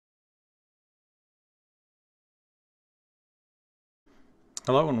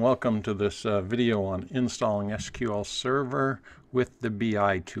Hello and welcome to this video on installing SQL Server with the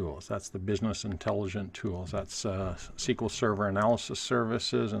BI tools. That's the Business Intelligence tools. That's SQL Server Analysis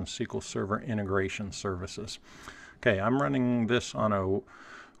Services and SQL Server Integration Services. Okay, I'm running this on a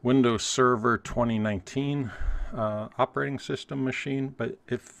Windows Server 2019 operating system machine, but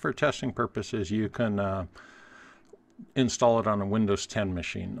if for testing purposes you can install it on a Windows 10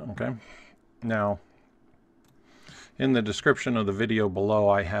 machine. Okay, now in the description of the video below,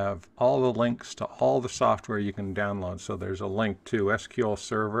 I have all the links to all the software you can download. So there's a link to SQL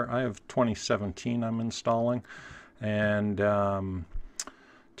Server. I have 2017 I'm installing, and to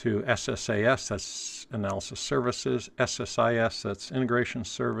SSAS, that's Analysis Services, SSIS, that's Integration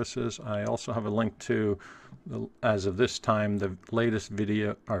Services. I also have a link to, as of this time, the latest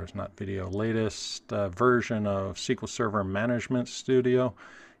video, or it's not video, latest version of SQL Server Management Studio,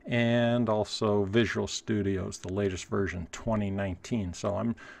 and also Visual Studios, the latest version 2019. So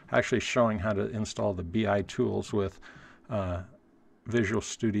I'm actually showing how to install the BI tools with Visual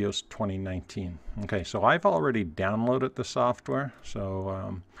Studios 2019. Okay, so I've already downloaded the software,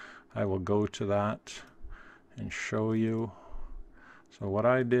 so I will go to that and show you. So what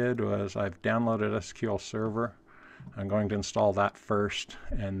I did was I've downloaded SQL Server. I'm going to install that first,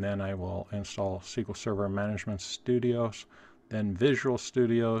 and then I will install SQL Server Management Studios, then Visual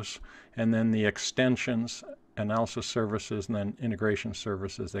Studios, and then the extensions, Analysis Services, and then Integration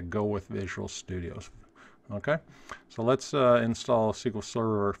Services that go with Visual Studios. Okay, so let's install SQL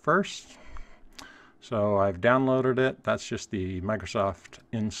Server first. So I've downloaded it. That's just the Microsoft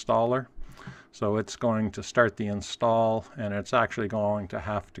installer. So it's going to start the install, and it's actually going to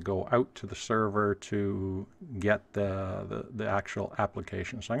have to go out to the server to get the actual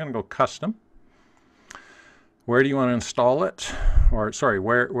application. So I'm going to go Custom. Where do you want to install it? Or sorry,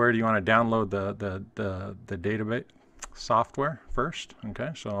 where do you want to download the database software first? Okay,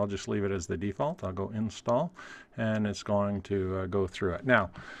 so I'll just leave it as the default. I'll go Install, and it's going to go through it.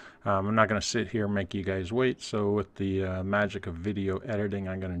 Now, I'm not going to sit here and make you guys wait, so with the magic of video editing,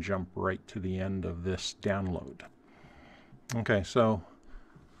 I'm going to jump right to the end of this download. Okay, so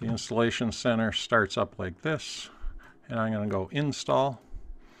the installation center starts up like this, and I'm going to go Install.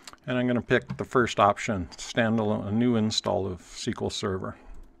 And I'm going to pick the first option, standalone, a new install of SQL Server.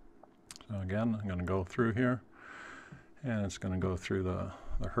 So again, I'm going to go through here, and it's going to go through the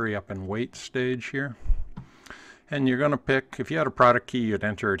hurry up and wait stage here. And you're going to pick, if you had a product key, you'd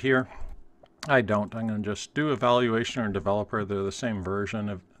enter it here. I don't. I'm going to just do evaluation or developer. They're the same version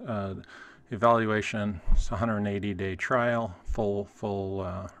of evaluation. It's a 180-day trial, full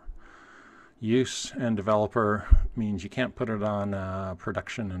use, and developer means you can't put it on a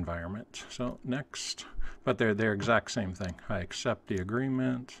production environment. So next, but they're exact same thing. I accept the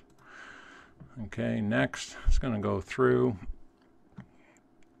agreement. Okay, next, it's going to go through,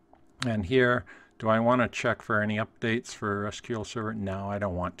 and here, do I want to check for any updates for SQL Server? No, I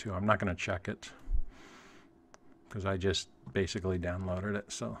don't want to. I'm not going to check it because I just basically downloaded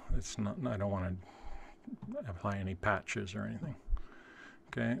it, so it's not. I don't want to apply any patches or anything.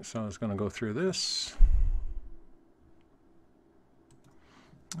 Okay, so it's going to go through this.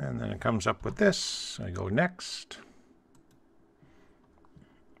 And then it comes up with this. I go next.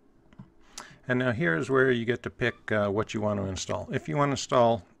 And now here's where you get to pick what you want to install. If you want to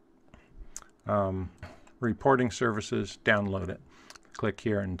install reporting services, download it. Click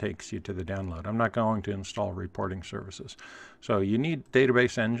here and it takes you to the download. I'm not going to install reporting services. So you need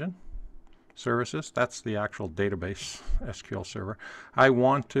database engine services. That's the actual database SQL Server. I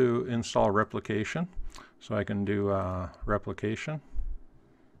want to install replication, so I can do replication.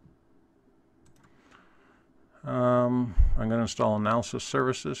 I'm going to install Analysis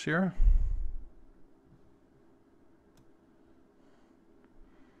Services here.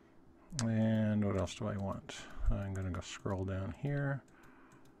 And what else do I want? I'm going to go scroll down here.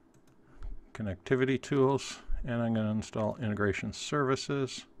 Connectivity tools, and I'm going to install Integration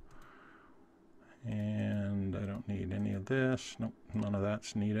Services. And I don't need any of this. Nope, none of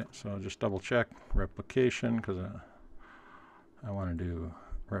that's needed. So I'll just double check replication because I want to do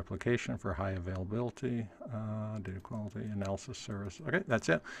replication for high availability, data quality, analysis service. Okay, that's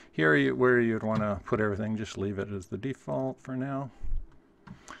it. Here, where you'd want to put everything, just leave it as the default for now.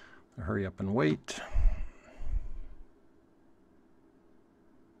 Hurry up and wait.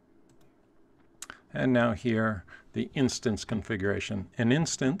 And now here, the instance configuration. An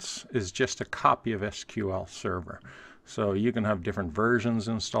instance is just a copy of SQL Server. So you can have different versions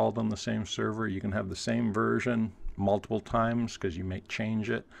installed on the same server. You can have the same version multiple times because you may change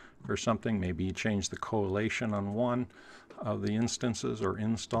it for something. Maybe you change the correlation on one of the instances or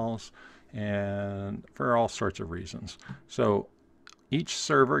installs, and for all sorts of reasons. So Each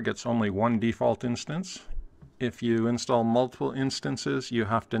server gets only one default instance. If you install multiple instances, you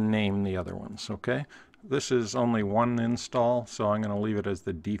have to name the other ones, okay? This is only one install, so I'm going to leave it as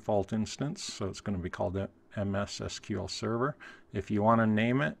the default instance. So it's going to be called MS SQL Server. If you want to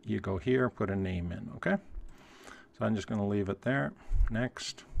name it, you go here, put a name in, okay? So I'm just going to leave it there.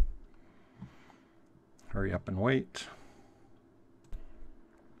 Next. Hurry up and wait.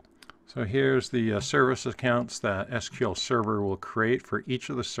 So here's the service accounts that SQL Server will create for each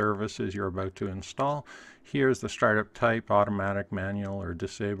of the services you're about to install. Here's the startup type, automatic, manual, or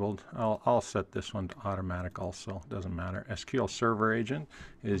disabled. I'll set this one to automatic also, doesn't matter. SQL Server Agent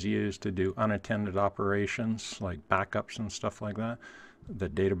is used to do unattended operations like backups and stuff like that. The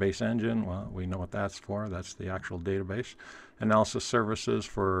database engine, well, we know what that's for. That's the actual database. Analysis services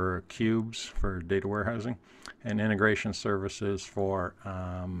for cubes for data warehousing, and integration services for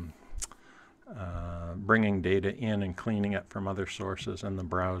bringing data in and cleaning it from other sources, and the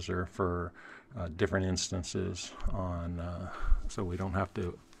browser for different instances on, so we don't have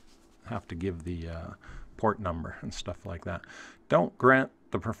to give the port number and stuff like that. Don't grant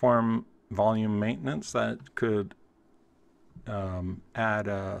the perform volume maintenance. That could add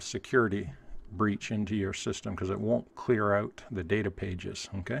a security breach into your system because it won't clear out the data pages,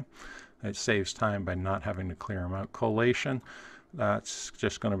 okay? It saves time by not having to clear them out. Collation, that's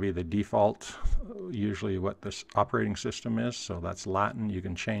just going to be the default, usually what this operating system is, so that's Latin. You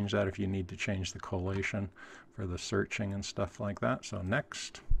can change that if you need to change the collation for the searching and stuff like that. So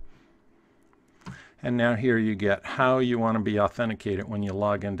next. And now here you get how you want to be authenticated when you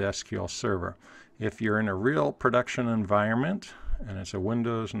log into SQL Server. If you're in a real production environment and it's a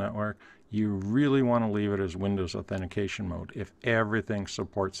Windows network, you really want to leave it as Windows authentication mode if everything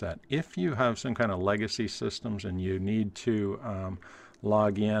supports that. If you have some kind of legacy systems and you need to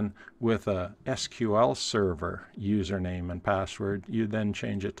log in with a SQL Server username and password, you then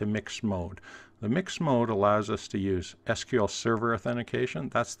change it to mixed mode. The mixed mode allows us to use SQL Server authentication.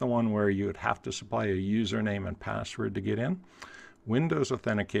 That's the one where you would have to supply a username and password to get in. Windows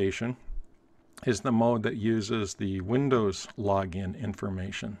authentication is the mode that uses the Windows login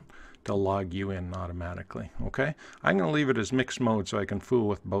information to log you in automatically, okay? I'm going to leave it as mixed mode so I can fool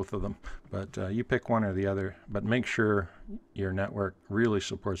with both of them, but you pick one or the other, but make sure your network really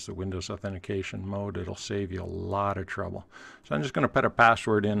supports the Windows authentication mode. It'll save you a lot of trouble. So I'm just going to put a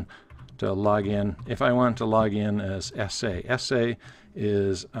password in to log in. If I want to log in as SA, SA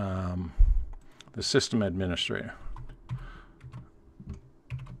is the system administrator.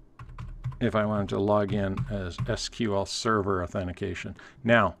 If I wanted to log in as SQL Server authentication.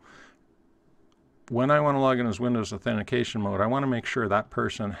 Now, when I want to log in as Windows authentication mode, I want to make sure that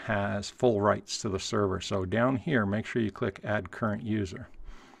person has full rights to the server. So down here, make sure you click Add Current User,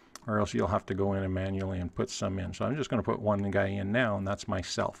 or else you'll have to go in and manually and put some in. So I'm just going to put one guy in now, and that's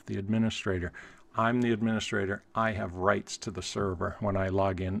myself, the administrator. I'm the administrator. I have rights to the server when I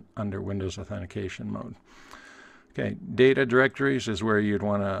log in under Windows authentication mode. Okay, data directories is where you'd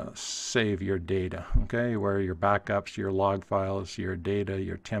want to save your data, okay, where your backups, your log files, your data,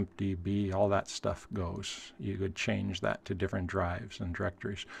 your temp DB, all that stuff goes. You could change that to different drives and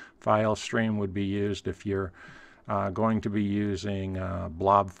directories. File stream would be used if you're going to be using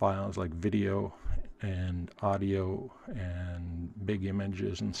blob files like video and audio and big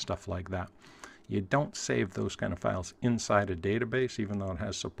images and stuff like that. You don't save those kind of files inside a database, even though it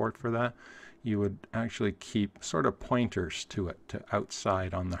has support for that. You would actually keep sort of pointers to it, to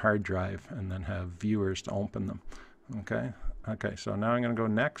outside on the hard drive, and then have viewers to open them. Okay? Okay, so now I'm going to go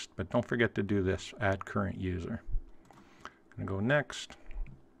next, but don't forget to do this, add current user. I'm going to go next.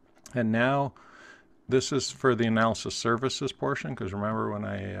 And now this is for the analysis services portion, because remember when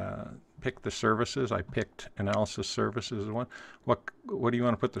I picked the services, I picked analysis services as one. What do you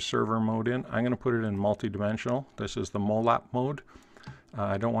want to put the server mode in? I'm going to put it in multidimensional. This is the MOLAP mode.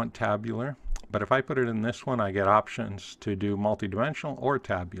 I don't want tabular. But if I put it in this one, I get options to do multidimensional or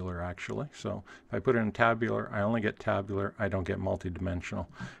tabular, actually. So if I put it in tabular, I only get tabular. I don't get multidimensional.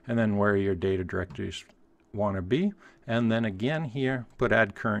 And then where your data directories want to be. And then again here, put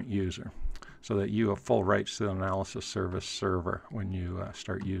add current user so that you have full rights to the analysis service server when you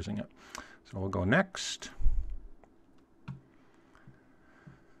start using it. So we'll go next.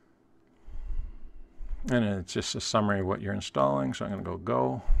 And it's just a summary of what you're installing. So I'm going to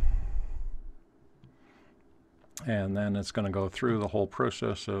go. And then it's going to go through the whole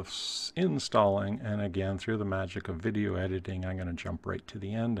process of installing, and again through the magic of video editing. I'm going to jump right to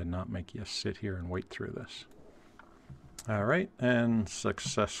the end and not make you sit here and wait through this. All right, and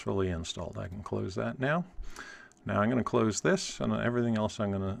successfully installed. I can close that now. Now I'm going to close this, and everything else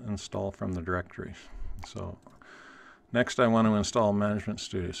I'm going to install from the directories. So Next, I want to install Management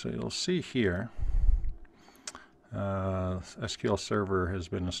Studio. So you'll see here, SQL Server has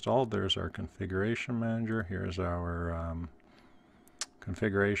been installed. There's our configuration manager. Here's our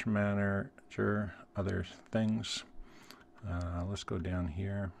configuration manager, other things. Let's go down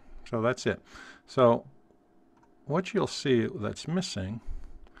here. So that's it. So what you'll see that's missing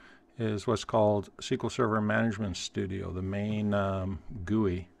is what's called SQL Server Management Studio, the main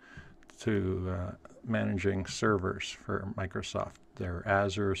GUI to managing servers for Microsoft. Their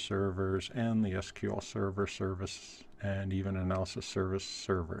Azure servers and the SQL Server service and even Analysis Service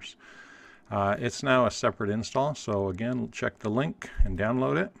servers. It's now a separate install, so again, check the link and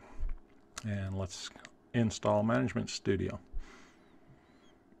download it, and let's install Management Studio.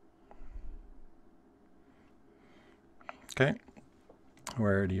 Okay,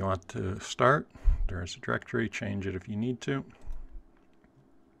 where do you want to start? There's a directory, change it if you need to.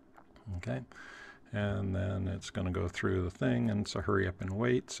 Okay, and then it's going to go through the thing, and it's a hurry up and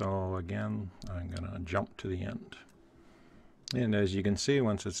wait, so again, I'm going to jump to the end. And as you can see,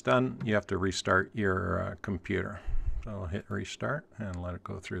 once it's done, you have to restart your computer. So I'll hit restart and let it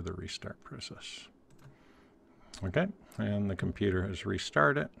go through the restart process. Okay, and the computer has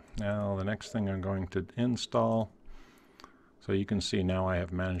restarted. Now the next thing I'm going to install, so you can see now I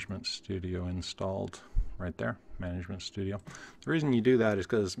have Management Studio installed right there, Management Studio. The reason you do that is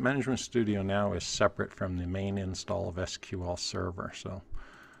because Management Studio now is separate from the main install of SQL Server. So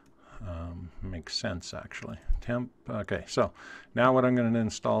makes sense actually. Temp. Okay, so now what I'm going to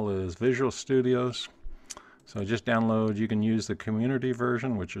install is Visual Studios. So just download. You can use the community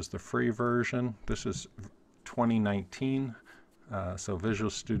version, which is the free version. This is 2019. So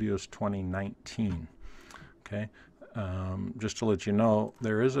Visual Studios 2019. Okay. Just to let you know,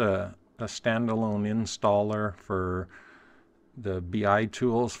 there is a standalone installer for the BI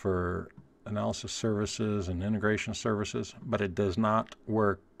tools for analysis services and integration services, but it does not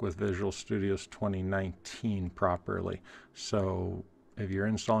work with Visual Studios 2019 properly. So if you're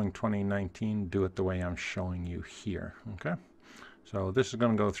installing 2019, do it the way I'm showing you here. Okay, so this is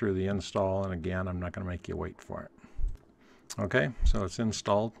going to go through the install, and again, I'm not going to make you wait for it. Okay, so it's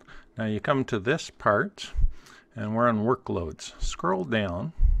installed. Now you come to this part, and we're on workloads. Scroll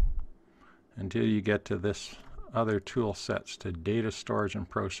down until you get to this other tool sets, to data storage and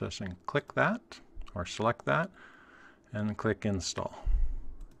processing. Click that, or select that, and click install.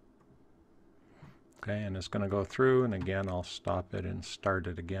 Okay, and it's going to go through, and again I'll stop it and start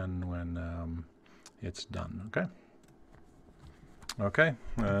it again when it's done. Okay. Okay,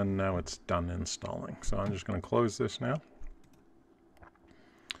 and now it's done installing. So I'm just going to close this now,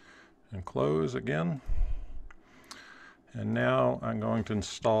 and close again. And now I'm going to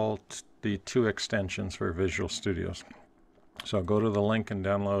install the two extensions for Visual Studios. So go to the link and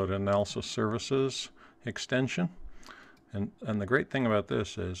download Analysis Services extension. And the great thing about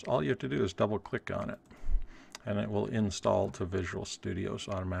this is all you have to do is double click on it, and it will install to Visual Studios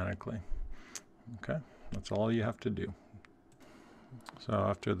automatically. Okay, that's all you have to do. So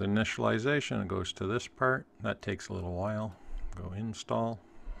after the initialization, it goes to this part. That takes a little while. Go install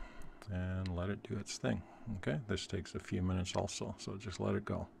and let it do its thing. Okay, this takes a few minutes also, so just let it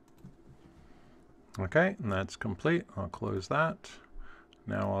go. Okay, and that's complete. I'll close that.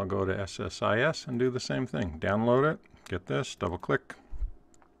 Now I'll go to SSIS and do the same thing. Download it, get this, double click,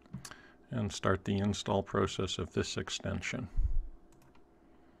 and start the install process of this extension.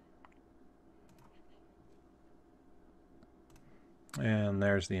 And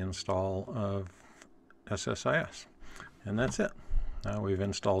there's the install of SSIS. And that's it. Now we've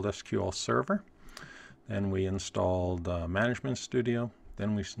installed SQL Server. Then we installed Management Studio.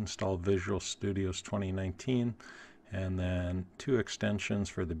 Then we installed Visual Studios 2019. And then two extensions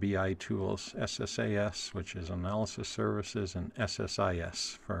for the BI tools, SSAS, which is Analysis Services, and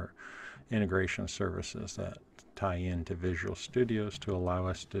SSIS for integration services that tie into Visual Studios to allow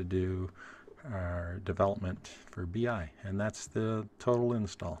us to do our development for BI. And that's the total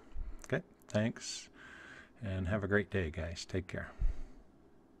install. Okay, thanks, and have a great day, guys. Take care.